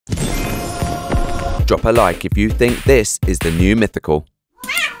drop a like if you think this is the new mythical.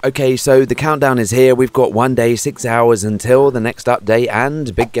 Okay, so the countdown is here. We've got 1 day, 6 hours until the next update,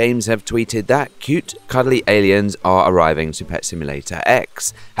 and Big Games have tweeted that cute, cuddly aliens are arriving to Pet Simulator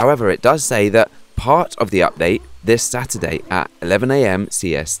X. However, it does say that part of the update this Saturday at 11 AM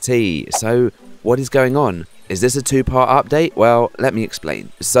CST. So, what is going on? Is this a two-part update? Well, let me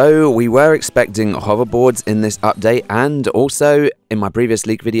explain. So, we were expecting hoverboards in this update, and also, in my previous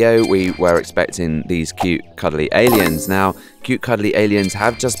leak video, we were expecting these cute, cuddly aliens. Now, cute, cuddly aliens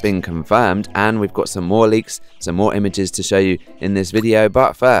have just been confirmed, and we've got some more leaks, some more images to show you in this video.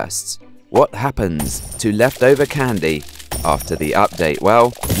 But first, what happens to leftover candy after the update?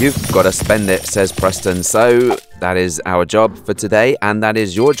 Well, you've got to spend it, says Preston. So that is our job for today, and that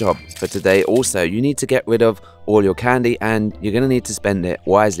is your job for today also. You need to get rid of all your candy, and you're going to need to spend it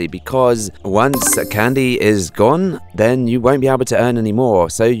wisely, because once candy is gone, then you won't be able to earn any more.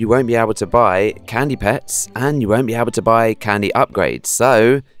 So you won't be able to buy candy pets, and you won't be able to buy candy upgrades.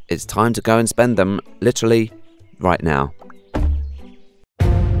 So it's time to go and spend them literally right now.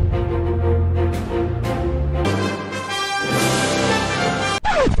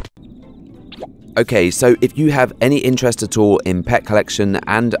 Okay, so if you have any interest at all in pet collection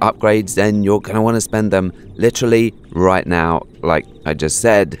and upgrades, then you're going to want to spend them literally right now, like I just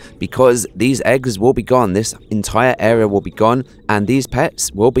said, because these eggs will be gone, this entire area will be gone, and these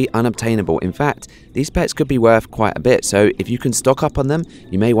pets will be unobtainable. In fact, these pets could be worth quite a bit, so if you can stock up on them,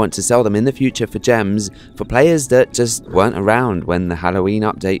 you may want to sell them in the future for gems for players that just weren't around when the Halloween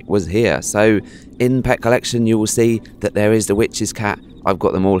update was here. So in pet collection, you will see that there is the witch's cat. I've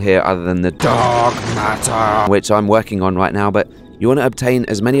got them all here other than the dark matter, which I'm working on right now, but you want to obtain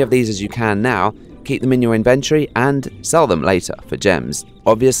as many of these as you can now, keep them in your inventory, and sell them later for gems.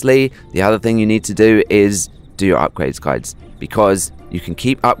 Obviously, the other thing you need to do is do your upgrades guides, because you can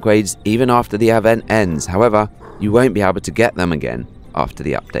keep upgrades even after the event ends. However, you won't be able to get them again after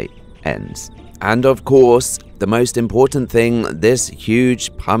the update ends. And of course, the most important thing, this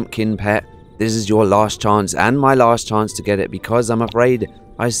huge pumpkin pet. This is your last chance and my last chance to get it, because I'm afraid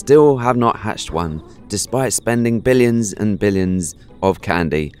I still have not hatched one, despite spending billions and billions of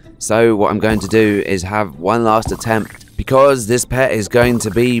candy. So what I'm going to do is have one last attempt, because this pet is going to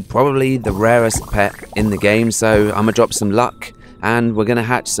be probably the rarest pet in the game. So I'm gonna drop some luck and we're gonna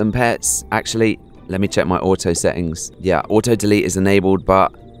hatch some pets. Actually, let me check my auto settings. Yeah, auto delete is enabled,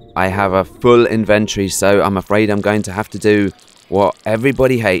 but I have a full inventory, so I'm afraid I'm going to have to do what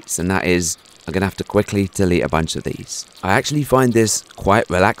everybody hates, and that is I'm going to have to quickly delete a bunch of these. I actually find this quite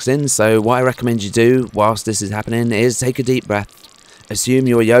relaxing, so what I recommend you do whilst this is happening is take a deep breath, assume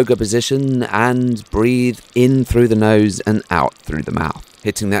your yoga position, and breathe in through the nose and out through the mouth.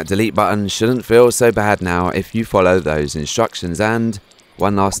 Hitting that delete button shouldn't feel so bad now if you follow those instructions. And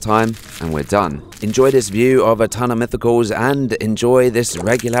one last time and we're done. Enjoy this view of a ton of mythicals, and enjoy this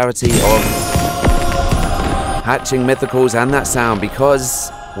regularity of hatching mythicals and that sound,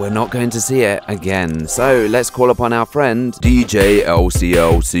 because we're not going to see it again. So let's call upon our friend DJ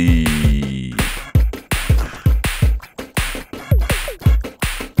LcLc.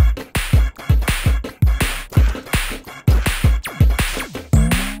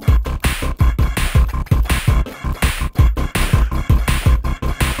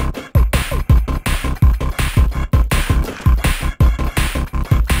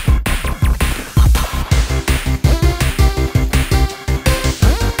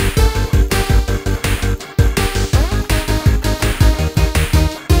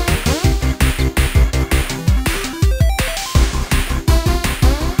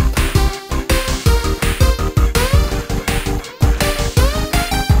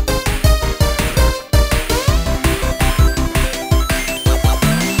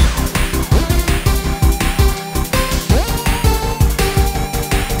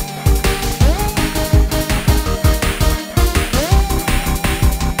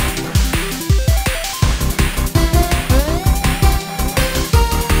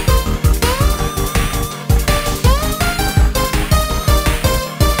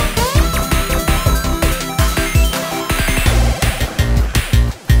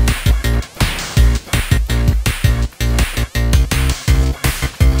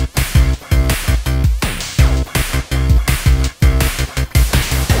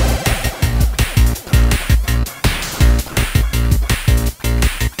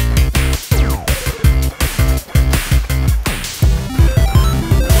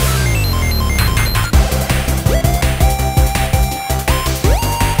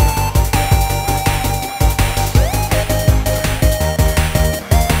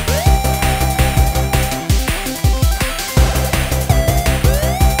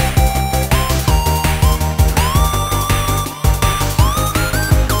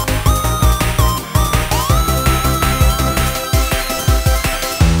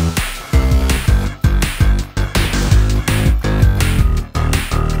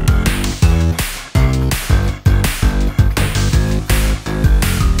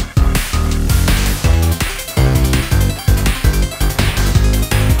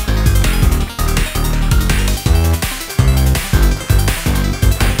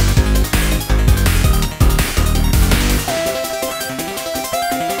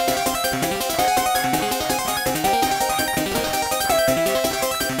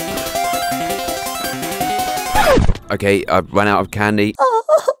 Okay, I've run out of candy.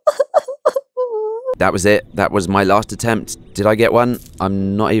 That was it. That was my last attempt. Did I get one?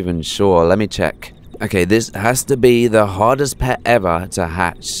 I'm not even sure. Let me check. Okay, this has to be the hardest pet ever to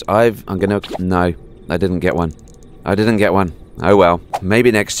hatch. No, I didn't get one. I didn't get one. Oh well,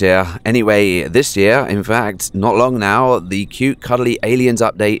 maybe next year. Anyway, this year, in fact, not long now, the cute cuddly aliens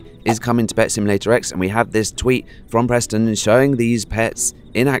update is coming to Pet Simulator X, and we have this tweet from Preston showing these pets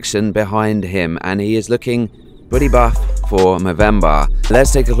in action behind him, and he is looking pretty buff for November.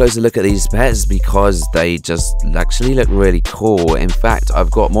 Let's take a closer look at these pets because they just actually look really cool. In fact,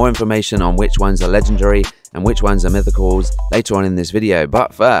 I've got more information on which ones are legendary and which ones are mythicals later on in this video.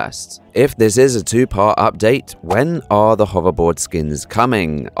 But first, if this is a two-part update, when are the hoverboard skins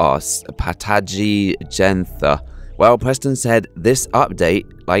coming? Asks Pataji Gentha. Well, Preston said this update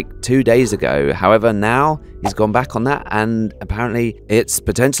like 2 days ago. However, now he's gone back on that, and apparently it's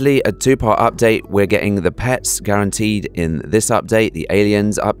potentially a two-part update. We're getting the pets guaranteed in this update, the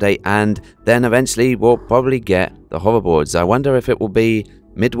aliens update, and then eventually we'll probably get the hoverboards. I wonder if it will be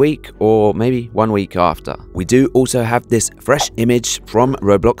midweek or maybe 1 week after. We do also have this fresh image from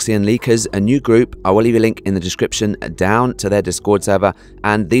Robloxian leakers, a new group. I will leave a link in the description down to their Discord server,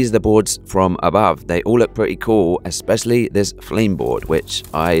 and these are the boards from above. They all look pretty cool, especially this flame board, which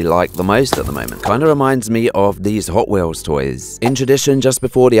I like the most at the moment. Kind of reminds me of these Hot Wheels toys. In tradition, just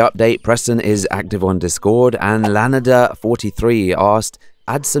before the update, Preston is active on Discord, and Lanada43 asked,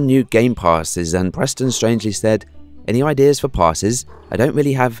 add some new game passes, and Preston strangely said, any ideas for passes? I don't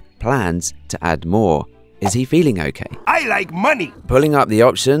really have plans to add more. Is he feeling okay? I like money! Pulling up the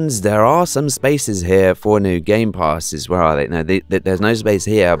options, there are some spaces here for new game passes. Where are they? No, there's no space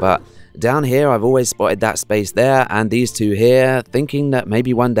here, but down here I've always spotted that space there, and these two here, thinking that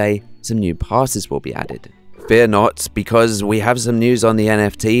maybe one day some new passes will be added. Fear not, because we have some news on the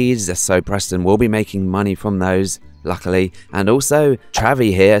NFTs, so Preston will be making money from those, luckily. And also,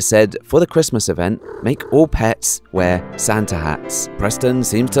 Travi here said, for the Christmas event, make all pets wear Santa hats. Preston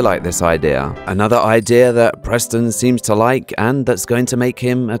seems to like this idea. Another idea that Preston seems to like, and that's going to make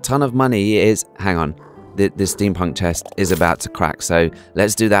him a ton of money is, hang on, this steampunk chest is about to crack, so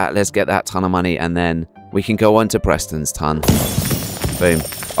let's do that, let's get that ton of money, and then we can go on to Preston's ton. Boom.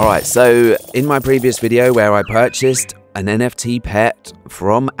 Alright, so in my previous video where I purchased an NFT pet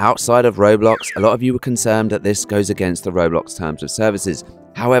from outside of Roblox, a lot of you were concerned that this goes against the Roblox terms of services.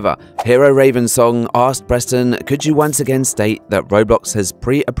 However, Hero Ravensong asked Preston, could you once again state that Roblox has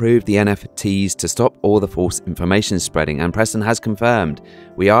pre-approved the NFTs to stop all the false information spreading? And Preston has confirmed,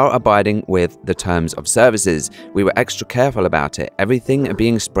 we are abiding with the terms of services. We were extra careful about it. Everything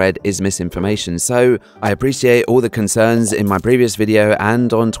being spread is misinformation. So I appreciate all the concerns in my previous video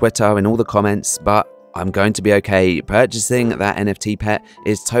and on Twitter in all the comments, but I'm going to be okay. Purchasing that NFT pet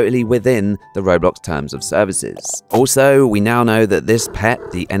is totally within the Roblox terms of services. Also, we now know that this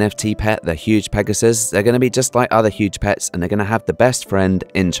pet, the NFT pet, the huge Pegasus, they're going to be just like other huge pets, and they're going to have the best friend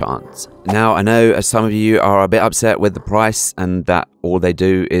enchant. Now, I know some of you are a bit upset with the price and that all they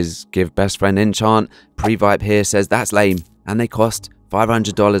do is give best friend enchant. Previpe here says that's lame, and they cost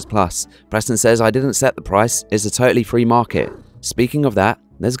 $500 plus. Preston says I didn't set the price, it's a totally free market. Speaking of that,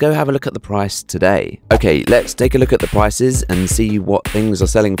 let's go have a look at the price today. Okay, let's take a look at the prices and see what things are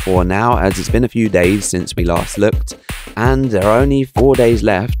selling for now, as it's been a few days since we last looked, and there are only 4 days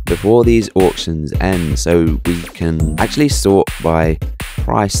left before these auctions end, so we can actually sort by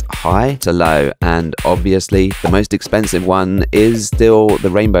price high to low, and obviously the most expensive one is still the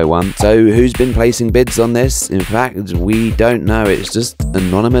rainbow one. So who's been placing bids on this? In fact, we don't know, it's just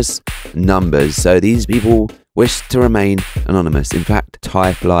anonymous numbers, so these people wish to remain anonymous. In fact,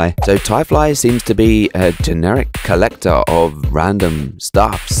 Tyfly. So Tyfly seems to be a generic collector of random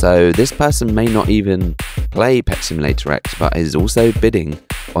stuff, so this person may not even play Pet Simulator X, but is also bidding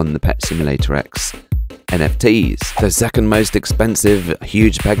on the Pet Simulator X NFTs. The second most expensive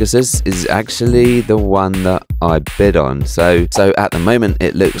huge Pegasus is actually the one that I bid on. So at the moment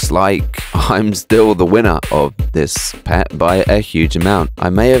it looks like I'm still the winner of this pet by a huge amount. I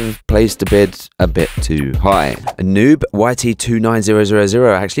may have placed a bid a bit too high. A noob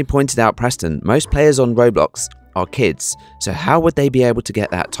YT29000 actually pointed out, Preston, most players on Roblox are kids, so how would they be able to get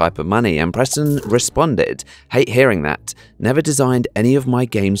that type of money? And Preston responded, hate hearing that. Never designed any of my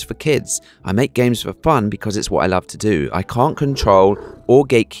games for kids. I make games for fun because it's what I love to do. I can't control or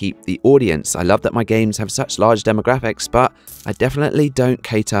gatekeep the audience. I love that my games have such large demographics, but I definitely don't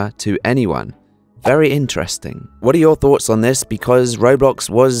cater to anyone. Very interesting. What are your thoughts on this? Because Roblox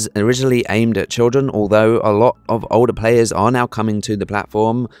was originally aimed at children, although a lot of older players are now coming to the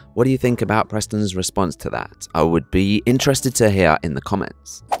platform. What do you think about Preston's response to that? I would be interested to hear in the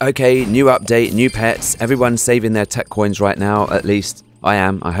comments. Okay, new update, new pets. Everyone's saving their tech coins right now, at least I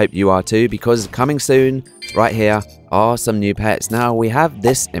am. I hope you are too, because coming soon, right here, are some new pets. Now, we have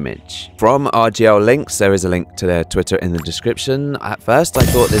this image from LcLc. There is a link to their Twitter in the description. At first, I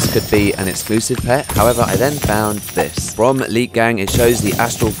thought this could be an exclusive pet. However, I then found this. From LcLc, it shows the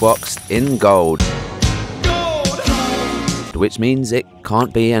astral fox in gold, which means it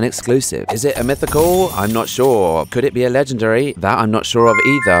can't be an exclusive. Is it a mythical? I'm not sure. Could it be a legendary? That I'm not sure of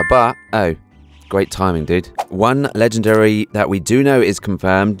either, but oh, great timing, dude. One legendary that we do know is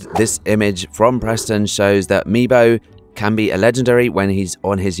confirmed. This image from Preston shows that Meebo can be a legendary when he's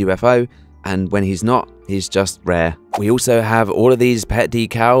on his UFO, and when he's not, he's just rare. We also have all of these pet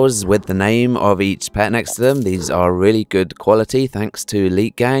decals with the name of each pet next to them. These are really good quality thanks to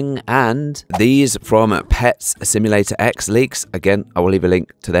LcLc, and these from Pets Simulator X leaks. Again, I will leave a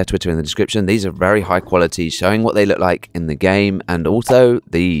link to their Twitter in the description. These are very high quality, showing what they look like in the game, and also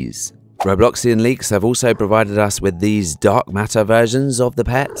these. Robloxian leaks have also provided us with these dark matter versions of the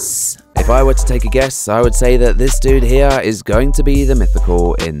pets. If I were to take a guess, I would say that this dude here is going to be the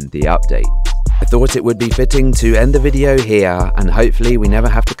mythical in the update. I thought it would be fitting to end the video here, and hopefully we never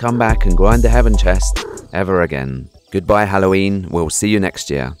have to come back and grind the heaven chest ever again. Goodbye Halloween, we'll see you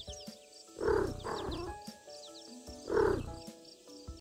next year.